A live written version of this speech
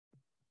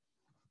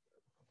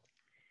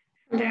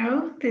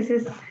Hello, this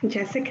is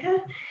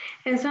Jessica,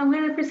 and so I'm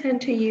going to present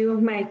to you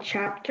my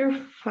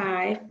Chapter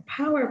 5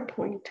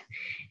 PowerPoint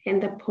and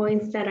the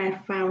points that I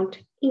found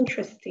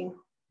interesting.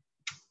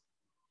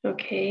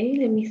 Okay,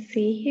 let me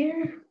see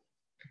here.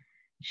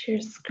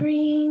 Share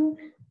screen.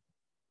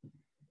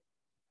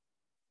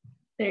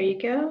 There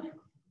you go.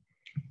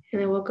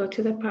 And then we'll go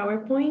to the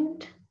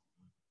PowerPoint.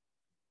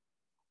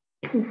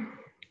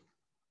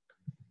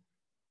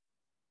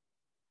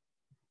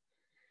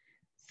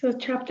 So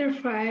Chapter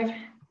 5,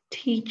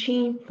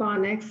 Teaching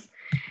Phonics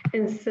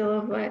and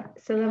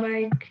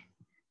Syllabic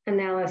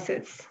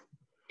Analysis.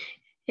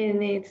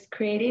 And it's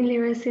Creating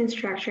Literacy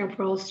Instruction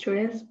for All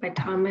Students by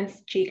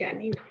Thomas G.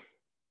 Gunning.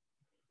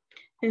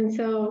 And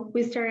so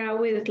we start out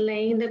with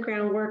laying the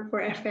groundwork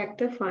for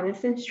effective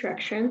phonics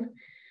instruction.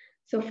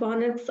 So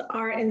phonics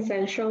are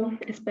essential,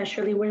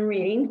 especially when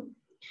reading.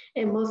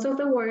 And most of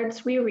the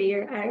words we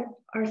read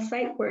are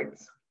sight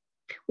words.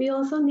 We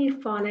also need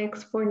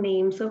phonics for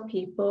names of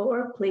people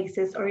or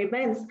places or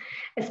events,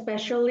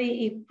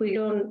 especially if we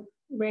don't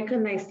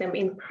recognize them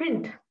in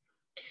print.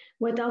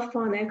 Without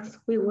phonics,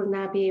 we would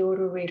not be able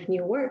to read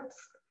new words.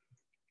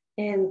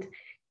 And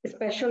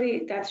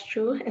especially, that's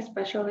true,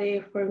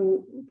 especially for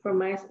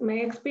my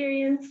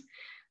experience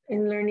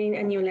in learning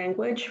a new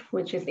language,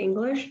 which is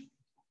English.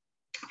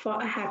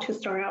 I had to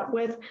start out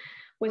with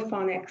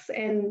phonics,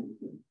 and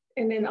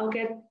then I'll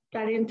get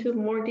that into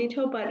more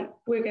detail, but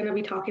we're gonna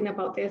be talking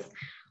about this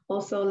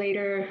also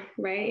later,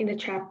 right? In the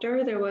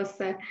chapter, there was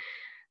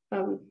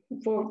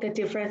for the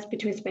difference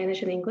between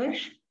Spanish and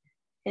English.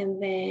 And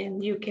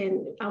then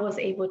I was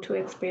able to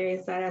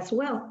experience that as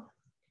well.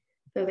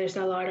 So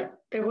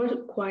there were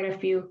quite a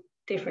few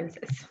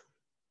differences.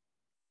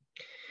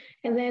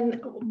 And then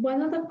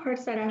one of the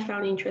parts that I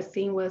found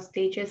interesting was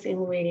stages in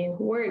reading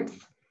words.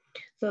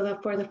 So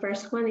for the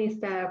first one is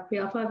the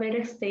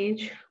pre-alphabetic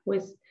stage,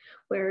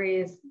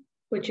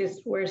 which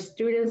is where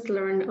students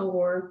learn a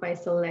word by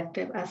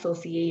selective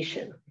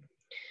association.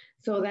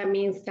 So that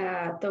means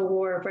that the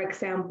word, for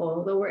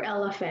example, the word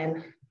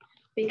elephant,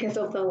 because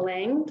of the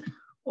length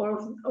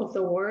of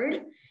the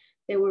word,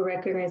 they will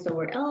recognize the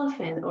word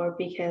elephant, or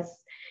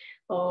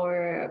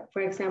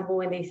for example,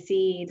 when they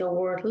see the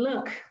word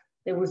look,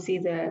 they will see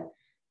the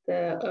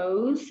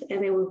O's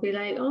and they will be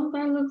like, oh,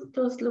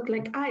 those look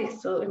like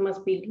eyes, so it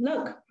must be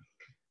look.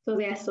 So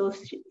they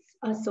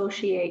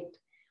associate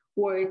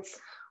words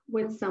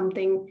with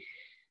something,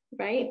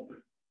 right?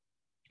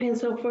 And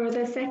so for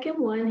the second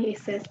one, he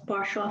says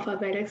partial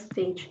alphabetic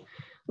stage,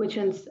 which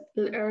is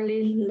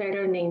early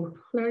letter name.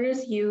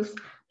 Learners use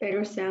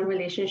letter sound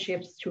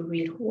relationships to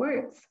read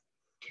words.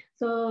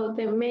 So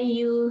they may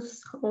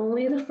use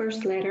only the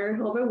first letter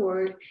of a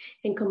word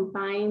and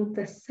combine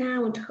the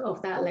sound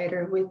of that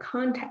letter with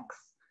context.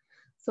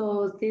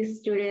 So these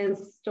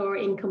students store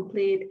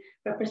incomplete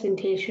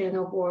representation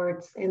of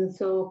words, and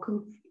so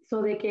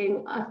they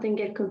can often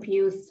get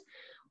confused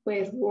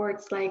with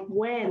words like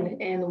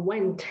when and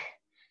went,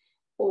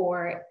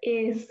 or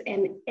is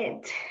and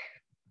it.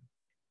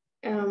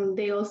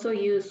 They also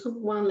use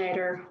one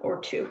letter or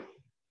two.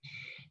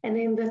 And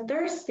then the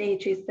third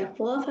stage is the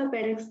full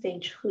alphabetic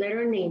stage,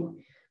 letter name.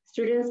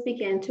 Students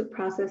begin to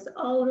process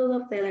all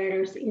of the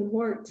letters in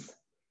words.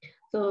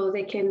 So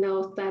they can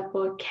note that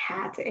both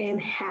cat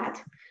and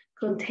hat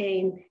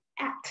contain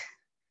at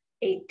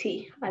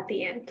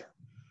the end.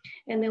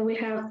 And then we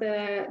have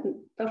the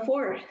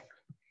fourth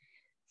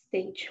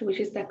stage, which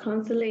is the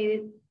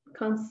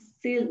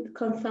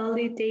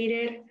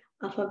consolidated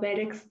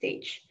alphabetic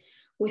stage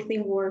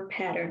within word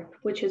pattern,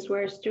 which is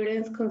where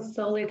students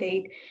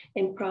consolidate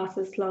and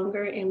process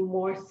longer and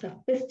more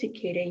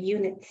sophisticated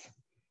units.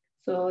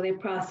 So they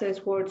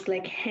process words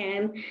like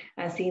hen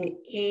as in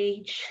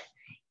H,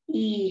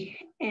 E,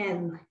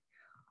 N,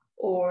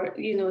 or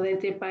they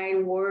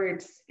divide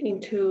words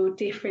into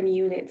different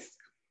units,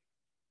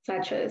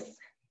 such as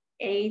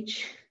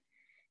H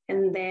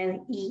and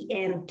then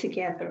EN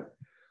together.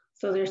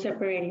 So they're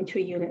separating two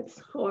units.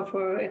 Or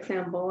for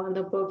example, in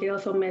the book, it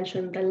also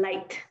mentioned the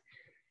light,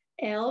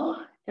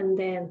 L and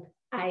then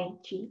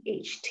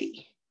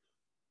IGHT.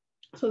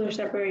 So they're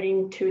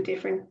separating two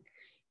different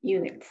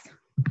units.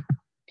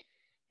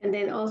 And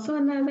then also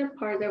another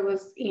part that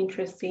was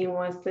interesting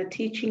was the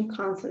teaching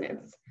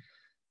consonants.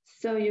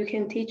 So you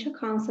can teach a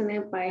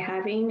consonant by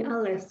having a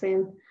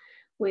lesson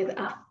with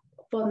a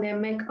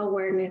phonemic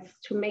awareness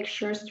to make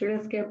sure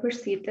students can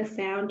perceive the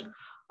sound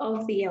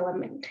of the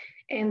element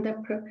and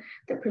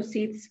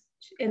proceeds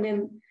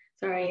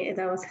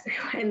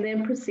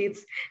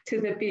to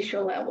the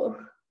visual level.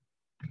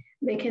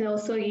 You can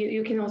also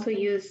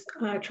use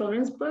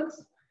children's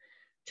books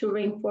to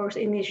reinforce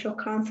initial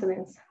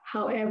consonants.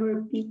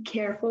 However, be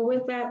careful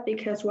with that,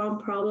 because one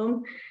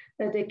problem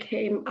that they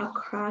came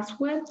across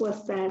with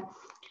was that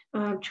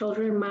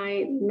children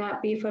might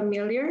not be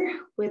familiar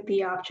with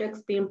the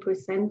objects being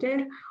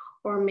presented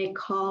or may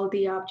call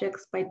the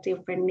objects by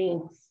different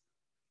names.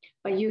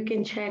 But you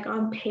can check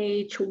on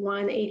page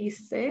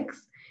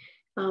 186.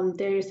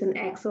 There is an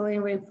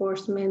excellent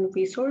reinforcement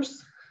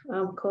resource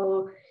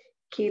called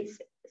Kids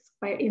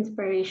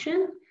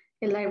Inspiration,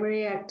 A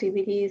library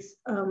activities,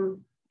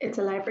 it's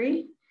a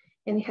library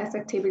and it has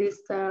activities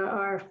that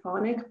are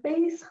phonic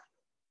based.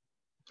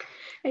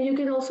 And you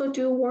can also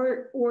do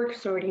word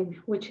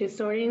sorting, which is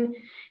sorting,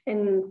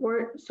 and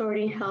word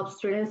sorting helps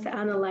students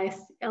analyze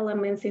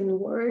elements in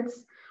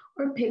words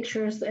or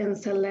pictures and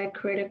select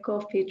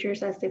critical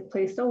features as they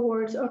place the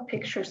words or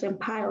pictures in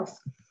piles.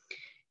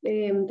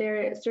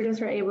 Their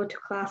students are able to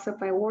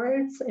classify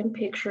words and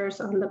pictures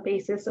on the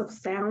basis of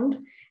sound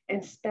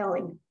and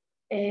spelling,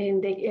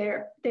 and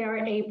they are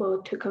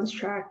able to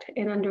construct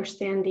an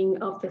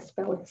understanding of the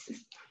spelling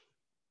system.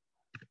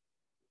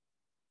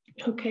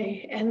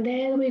 Okay, and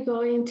then we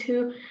go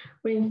into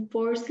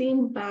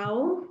reinforcing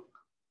vowel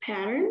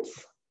patterns.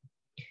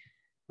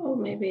 Oh,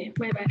 maybe,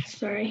 my bad,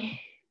 sorry.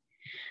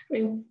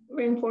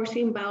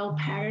 Reinforcing vowel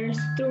patterns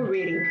through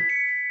reading.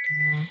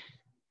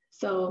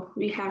 So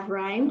we have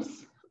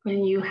rhymes,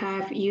 when you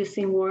have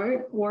using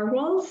word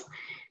walls,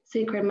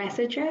 secret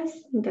messages,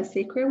 the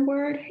secret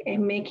word,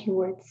 and making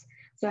words.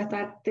 So I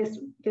thought this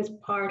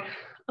part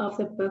of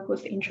the book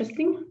was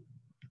interesting.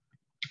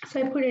 So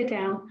I put it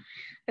down,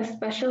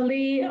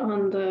 especially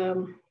on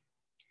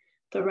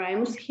the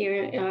rhymes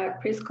here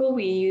at preschool.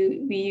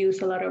 We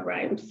use a lot of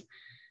rhymes.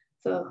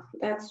 So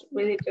that's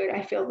really good.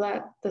 I feel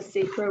that the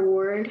secret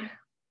word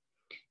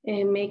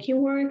and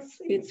making words,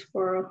 it's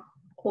for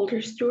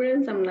older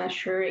students. I'm not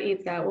sure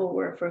if that will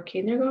work for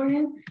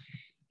kindergarten.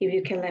 If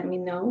you can let me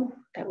know,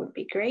 that would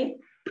be great.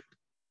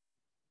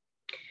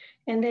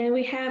 And then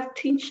we have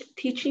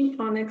teaching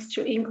phonics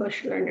to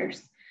English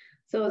learners.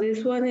 So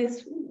this one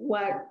is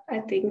what I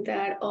think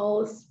that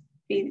all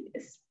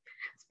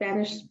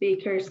Spanish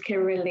speakers can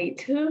relate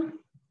to.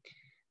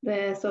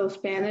 So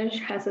Spanish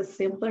has a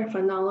simpler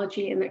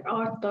phonology and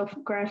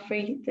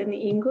orthography than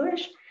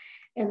English,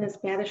 and the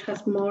Spanish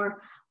has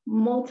more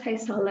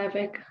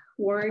multisyllabic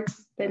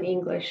words than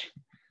English.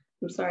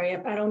 I'm sorry,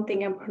 I don't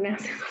think I'm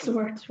pronouncing those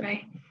words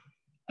right.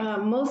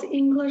 Most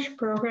English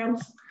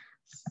programs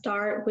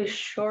start with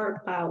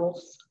short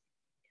vowels.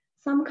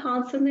 Some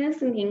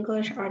consonants in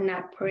English are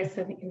not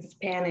present in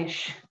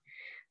Spanish.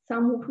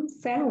 Some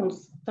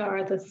sounds that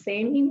are the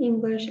same in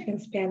English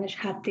and Spanish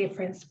have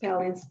different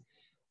spellings.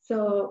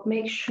 So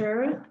make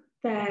sure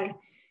that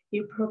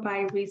you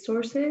provide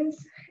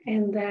resources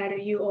and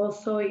that you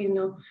also,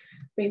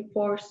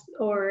 reinforce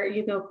or,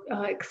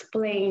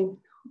 explain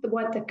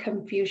what the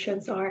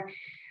confusions are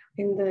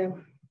in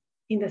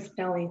the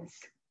spellings.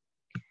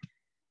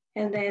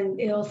 And then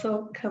it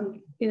also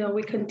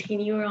we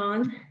continue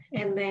on,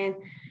 and then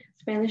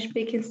Spanish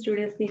speaking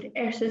students need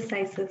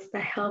exercises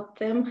that help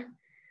them.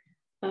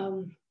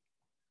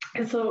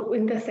 And so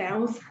in the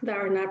sounds that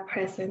are not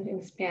present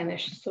in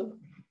Spanish, so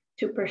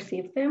to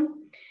perceive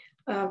them,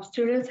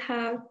 students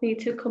need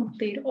to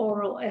complete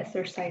oral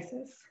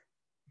exercises.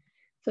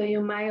 So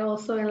you might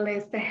also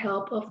enlist the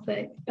help of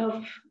the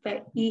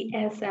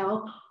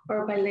ESL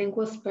or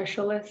bilingual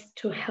specialists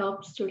to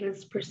help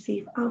students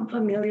perceive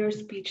unfamiliar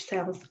speech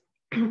sounds.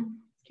 Excuse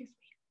me.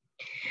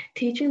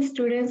 Teaching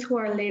students who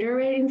are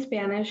literate in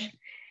Spanish,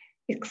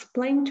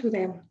 explain to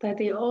them that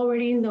they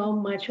already know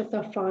much of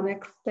the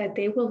phonics that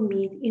they will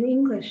meet in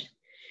English.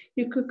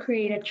 You could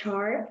create a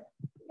chart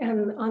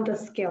on the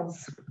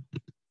skills.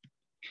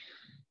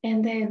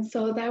 And then,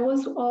 so that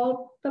was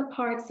all the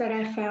parts that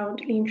I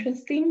found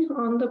interesting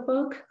on the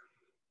book.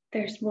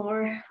 There's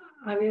more,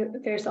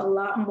 there's a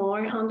lot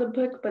more on the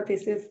book, but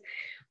this is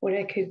what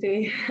I could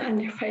do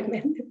under 5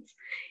 minutes.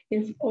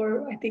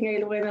 Or I think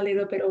I went a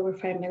little bit over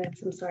 5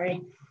 minutes, I'm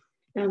sorry.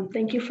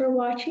 Thank you for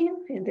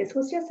watching, and this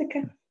was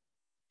Jessica.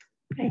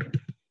 Bye.